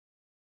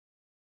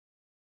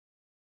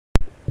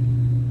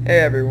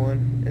Hey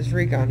everyone, it's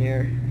Recon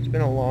here. It's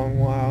been a long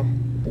while.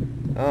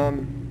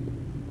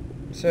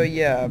 So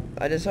yeah,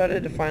 I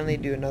decided to finally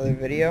do another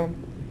video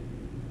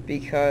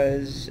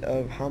because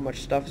of how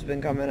much stuff's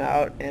been coming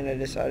out, and I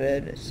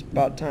decided it's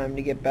about time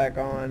to get back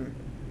on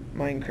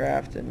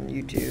Minecraft and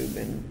YouTube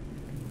and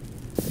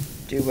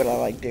do what I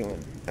like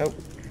doing. Oh,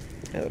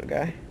 hello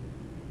guy.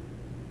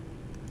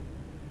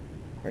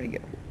 Where'd he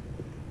go?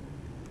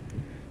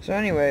 So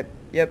anyway,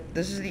 yep,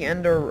 this is the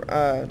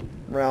Ender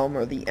realm,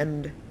 or the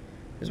End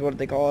is what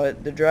they call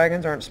it. The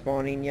dragons aren't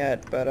spawning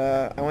yet, but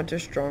I went to a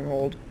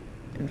stronghold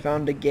and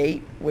found a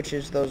gate, which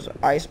is those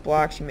ice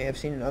blocks you may have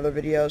seen in other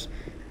videos.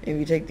 And if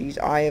you take these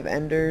Eye of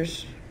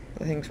Enders,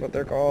 I think is what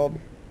they're called.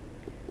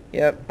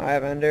 Yep, Eye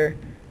of Ender.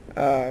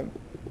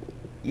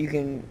 You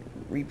can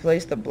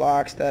replace the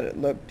blocks that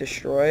look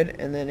destroyed,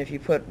 and then if you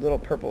put little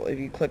purple, if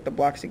you click the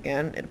blocks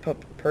again, it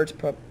puts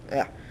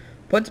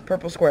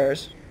purple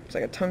squares. It's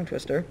like a tongue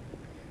twister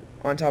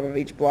on top of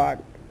each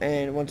block.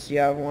 And once you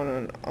have one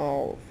on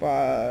all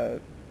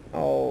 12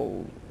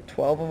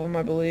 of them,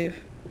 I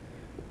believe,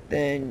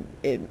 then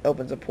it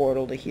opens a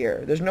portal to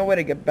here. There's no way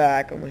to get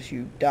back unless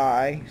you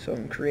die, so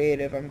in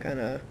creative, I'm kind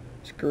of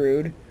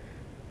screwed.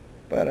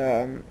 But,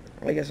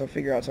 I guess I'll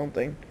figure out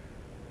something.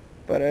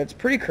 But it's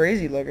pretty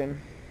crazy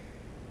looking.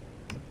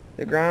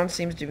 The ground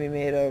seems to be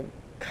made of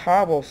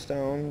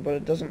cobblestone, but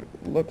it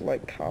doesn't look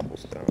like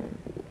cobblestone.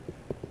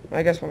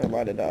 I guess when I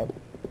light it up.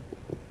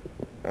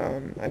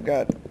 I've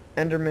got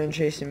Enderman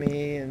chasing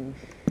me, and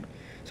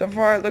so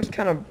far it looks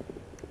kind of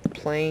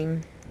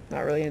plain.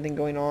 Not really anything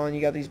going on.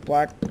 You got these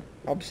black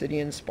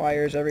obsidian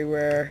spires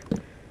everywhere.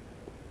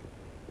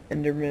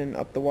 Enderman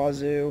up the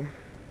wazoo.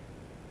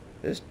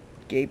 This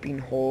gaping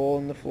hole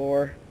in the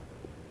floor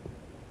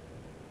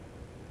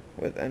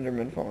with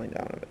Enderman falling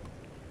down of it.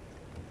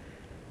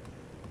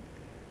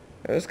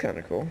 That was kind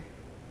of cool.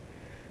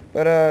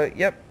 But,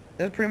 yep,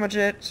 that's pretty much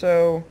it.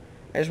 So,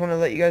 I just want to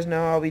let you guys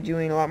know I'll be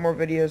doing a lot more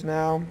videos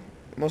now.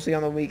 Mostly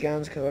on the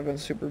weekends because I've been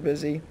super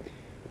busy.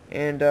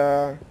 And,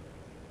 I'll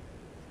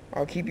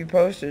keep you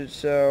posted.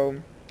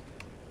 So,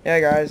 yeah,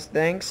 guys,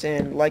 thanks.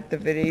 And like the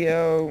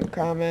video,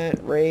 comment,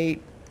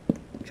 rate,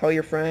 tell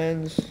your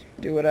friends,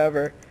 do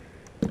whatever.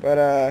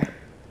 But,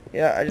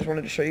 yeah, I just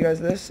wanted to show you guys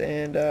this.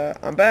 And,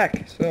 I'm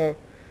back. So,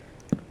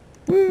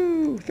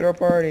 woo, throw a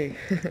party.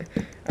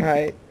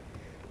 Alright.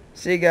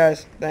 See you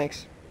guys.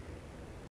 Thanks.